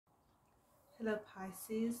Hello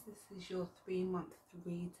Pisces, this is your 3-month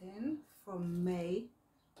reading from May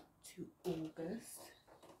to August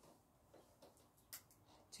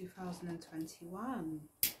 2021.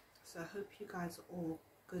 So I hope you guys are all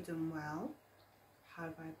good and well, high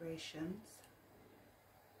vibrations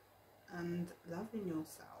and loving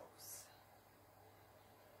yourselves.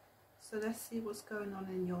 So let's see what's going on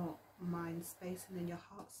in your mind space and in your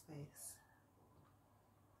heart space.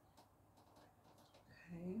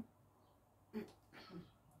 Okay.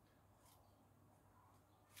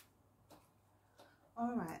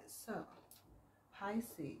 Alright, so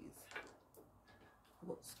Pisces,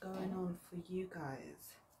 what's going on for you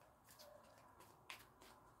guys?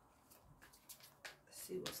 Let's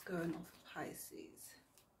see what's going on for Pisces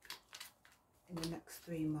in the next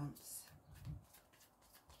 3 months.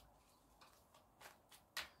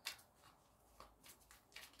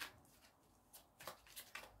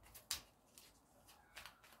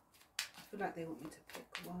 I feel like they want me to pick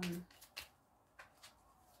one.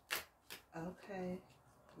 Okay,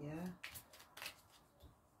 yeah.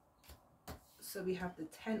 So we have the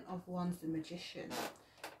 10 of Wands, the Magician.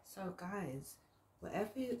 So guys,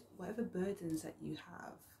 whatever burdens that you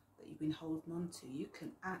have, that you've been holding on to, you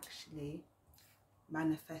can actually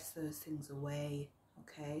manifest those things away,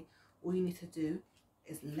 okay? All you need to do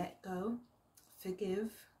is let go,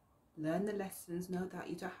 forgive, learn the lessons. Know that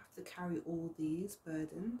you don't have to carry all these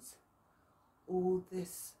burdens, all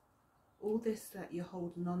this that you're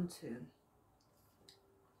holding on to.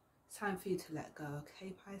 It's time for you to let go,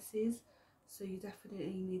 okay, Pisces? So you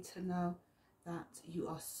definitely need to know that you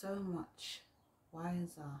are so much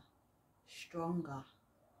wiser, stronger,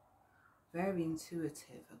 very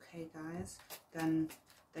intuitive, okay, guys, than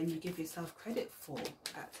you give yourself credit for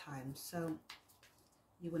at times. So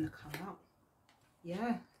you want to come out.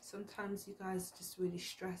 Yeah, sometimes you guys just really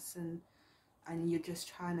stress and you're just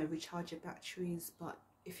trying to recharge your batteries, but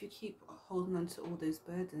if you keep holding on to all those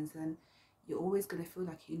burdens, then you're always going to feel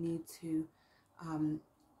like you need to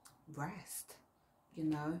rest, you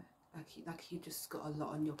know, like you just got a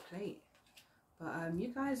lot on your plate. But you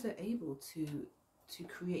guys are able to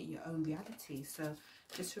create your own reality. So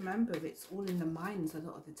just remember, it's all in the minds a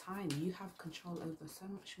lot of the time. You have control over so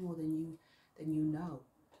much more than you know.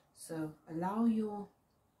 So allow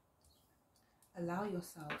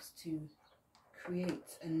yourselves to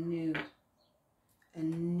create a new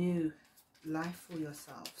life for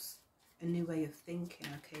yourselves, a new way of thinking,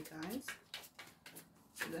 okay, guys?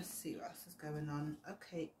 So let's see what else is going on.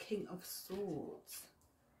 Okay, King of Swords.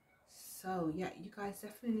 So yeah, you guys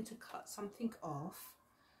definitely need to cut something off,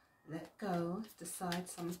 let go, decide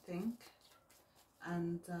something.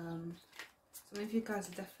 And some of you guys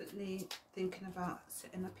are definitely thinking about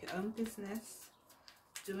setting up your own business,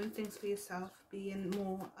 doing things for yourself, being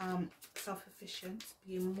more self-efficient,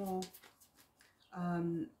 being more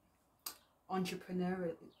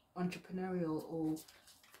entrepreneurial, or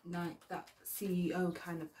like that CEO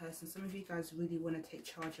kind of person. Some of you guys really want to take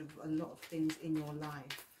charge of a lot of things in your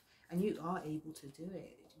life, and you are able to do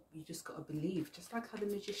it. You just got to believe. Just like how the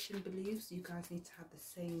Magician believes, you guys need to have the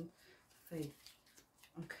same faith.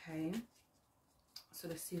 Okay, so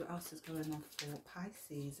let's see what else is going on for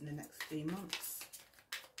Pisces in the next 3 months.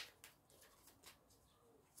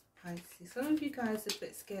 Pisces, some of you guys are a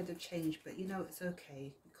bit scared of change, but you know it's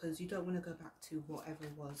okay, because you don't want to go back to whatever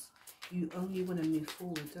was. You only want to move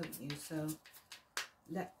forward, don't you? So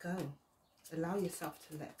let go. Allow yourself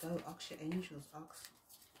to let go. Ask your angels, ask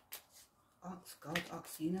God,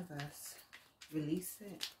 ask the universe. Release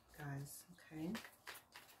it, guys, okay?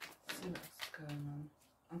 Let's see what's going on.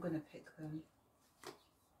 I'm going to pick them.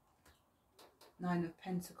 9 of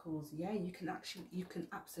Pentacles. Yeah, you can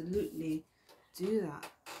absolutely do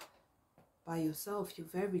that by yourself. You're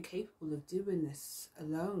very capable of doing this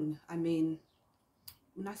alone. I mean,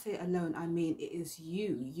 when I say alone, I mean it is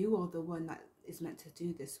you. You are the one that is meant to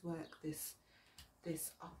do this work, this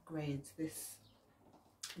upgrade,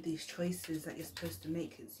 these choices that you're supposed to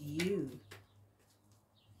make. It's you.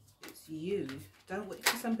 It's you. Don't wait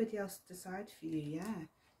for somebody else to decide for you. Yeah.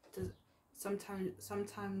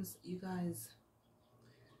 Sometimes you guys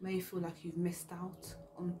may feel like you've missed out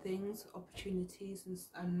on things, opportunities,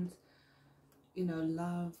 and you know,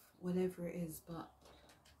 love, whatever it is. But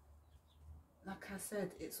like I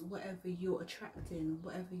said, it's whatever you're attracting,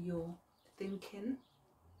 whatever you're thinking,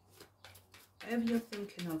 of,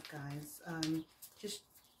 guys. Just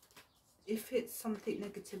if it's something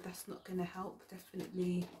negative that's not going to help,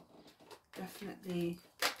 definitely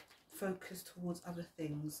focus towards other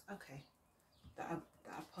things, okay, that are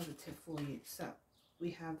positive for you. So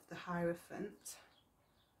we have the Hierophant.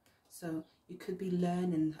 So you could be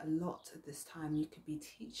learning a lot at this time. You could be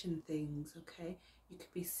teaching things, okay? You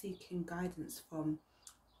could be seeking guidance from,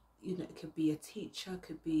 you know, it could be a teacher,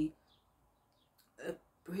 could be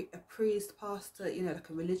a priest, pastor, you know, like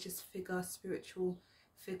a religious figure, spiritual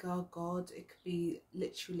figure, God. It could be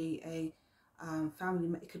literally a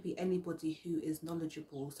family. It could be anybody who is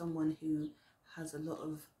knowledgeable, someone who has a lot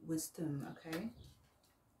of wisdom, okay?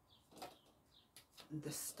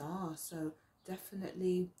 The Star. So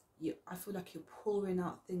definitely, I feel like you're pouring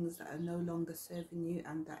out things that are no longer serving you,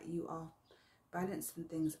 and that you are balancing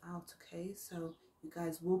things out, okay? So you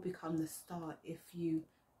guys will become the star if you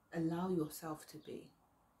allow yourself to be.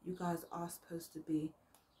 You guys are supposed to be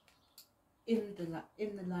in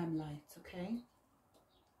the limelight, okay?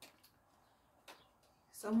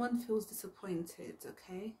 Someone feels disappointed,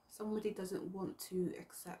 okay? Somebody doesn't want to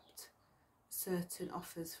accept certain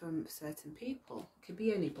offers from certain people. It could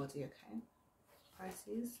be anybody, okay?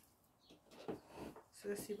 Pisces. So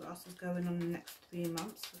let's see what else is going on in the next 3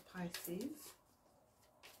 months for Pisces.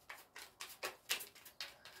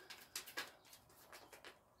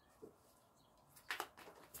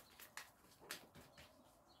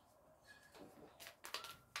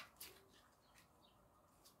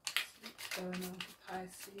 What's going on for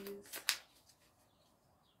Pisces?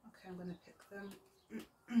 Okay, I'm going to pick them.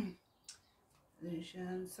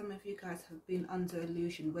 Illusion. Some of you guys have been under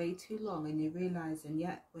illusion way too long, and you're realizing,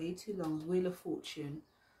 yeah, way too long. Wheel of Fortune.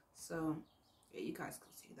 So yeah, you guys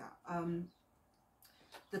can see that.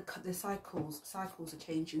 The cycles are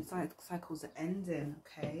changing, cycles are ending,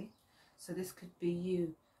 okay? So this could be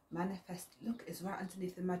you manifest. Look, it's right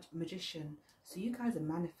underneath the Magician. So you guys are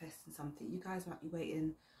manifesting something. You guys might be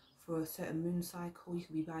waiting for a certain moon cycle. You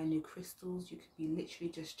could be buying new crystals. You could be literally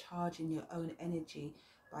just charging your own energy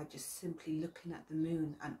by just simply looking at the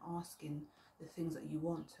moon and asking the things that you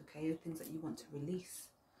want, okay? The things that you want to release,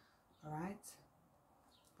 all right?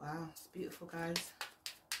 Wow, it's beautiful, guys.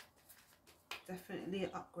 Definitely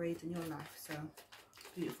an upgrade in your life, so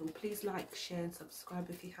beautiful. Please like, share and subscribe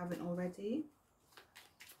if you haven't already.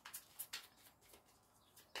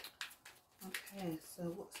 Okay, so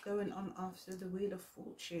what's going on after the Wheel of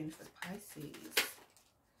Fortune for Pisces?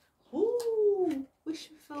 Ooh, wish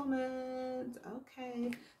fulfillment. Okay,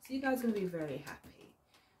 so you guys are going to be very happy,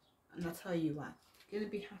 and I'll tell you why. You're going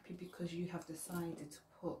to be happy because you have decided to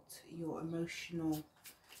put your emotional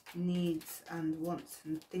needs and wants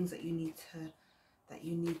and things that you need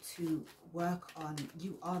to work on.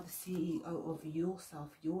 You are the CEO of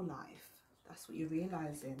yourself, your life. That's what you're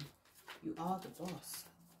realizing. You are the boss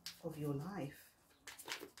of your life.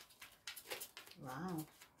 Wow.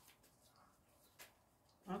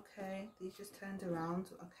 Okay, these just turned around.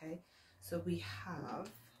 Okay, so we have,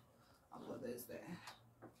 I'll put those there.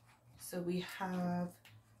 So we have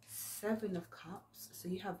 7 of Cups. So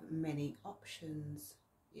you have many options.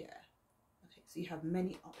 Yeah. Okay, so you have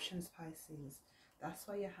many options, Pisces. That's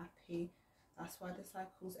why you're happy. That's why the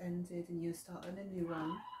cycle's ended and you're starting a new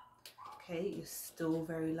one. Okay, you're still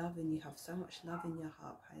very loving. You have so much love in your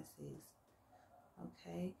heart, Pisces.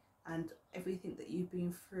 Okay, and everything that you've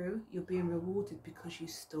been through, you're being rewarded because you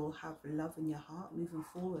still have love in your heart moving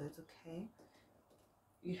forward, okay?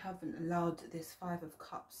 You haven't allowed this 5 of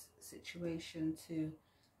Cups situation to,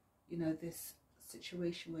 you know, this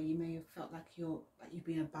situation where you may have felt like you've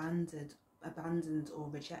been abandoned or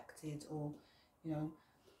rejected, or, you know,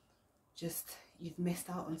 just you've missed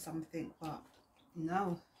out on something. But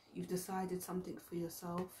no, you've decided something for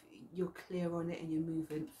yourself. You're clear on it and you're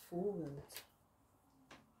moving forward.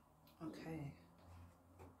 Okay,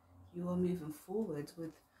 you are moving forward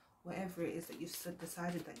with whatever it is that you've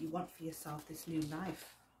decided that you want for yourself, this new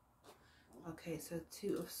life. Okay, so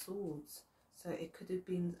 2 of Swords. So it could have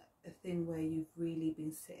been a thing where you've really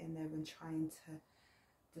been sitting there and trying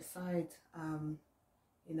to decide,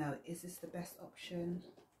 you know, is this the best option?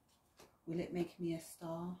 Will it make me a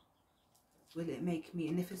star? Will it make me,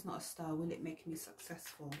 and if it's not a star, will it make me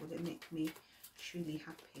successful? Will it make me truly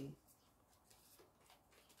happy?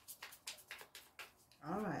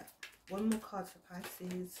 Alright, one more card for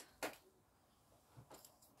Pisces.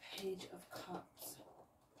 Page of Cups.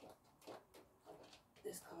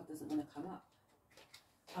 This card doesn't want to come up.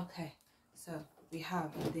 Okay, so we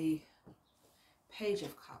have the Page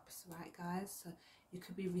of Cups, right, guys? So you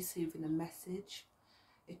could be receiving a message.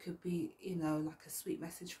 It could be, you know, like a sweet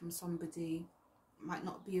message from somebody. It might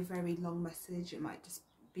not be a very long message. It might just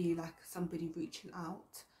be like somebody reaching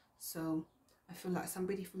out. So I feel like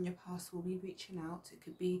somebody from your past will be reaching out. It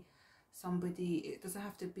could be somebody, it doesn't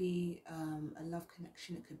have to be a love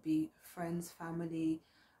connection. It could be friends, family.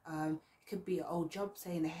 It could be an old job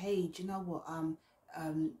saying, hey, do you know what,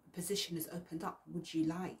 position is opened up, would you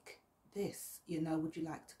like? this? You know, would you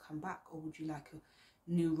like to come back, or would you like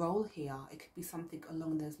a new role here? It could be something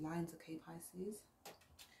along those lines, okay, Pisces?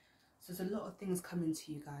 So there's a lot of things coming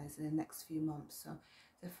to you guys in the next few months. So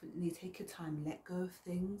definitely take your time, let go of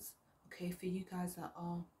things, okay? For you guys that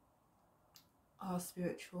are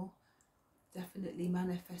spiritual, definitely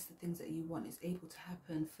manifest the things that you want. It's able to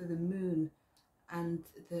happen. For the moon and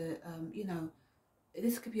the, you know,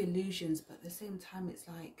 this could be illusions, but at the same time, it's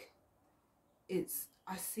like,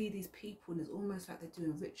 I see these people and it's almost like they're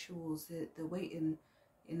doing rituals. They're waiting,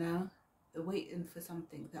 you know, they're waiting for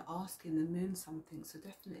something. They're asking the moon something. So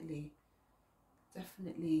definitely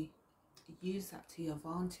use that to your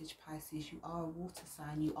advantage, Pisces. You are a water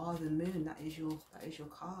sign. You are the moon. That is your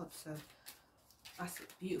card. So that's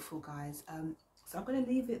beautiful, guys. So I'm going to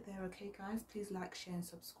leave it there, okay, guys? Please like, share and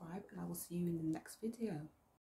subscribe, and I will see you in the next video.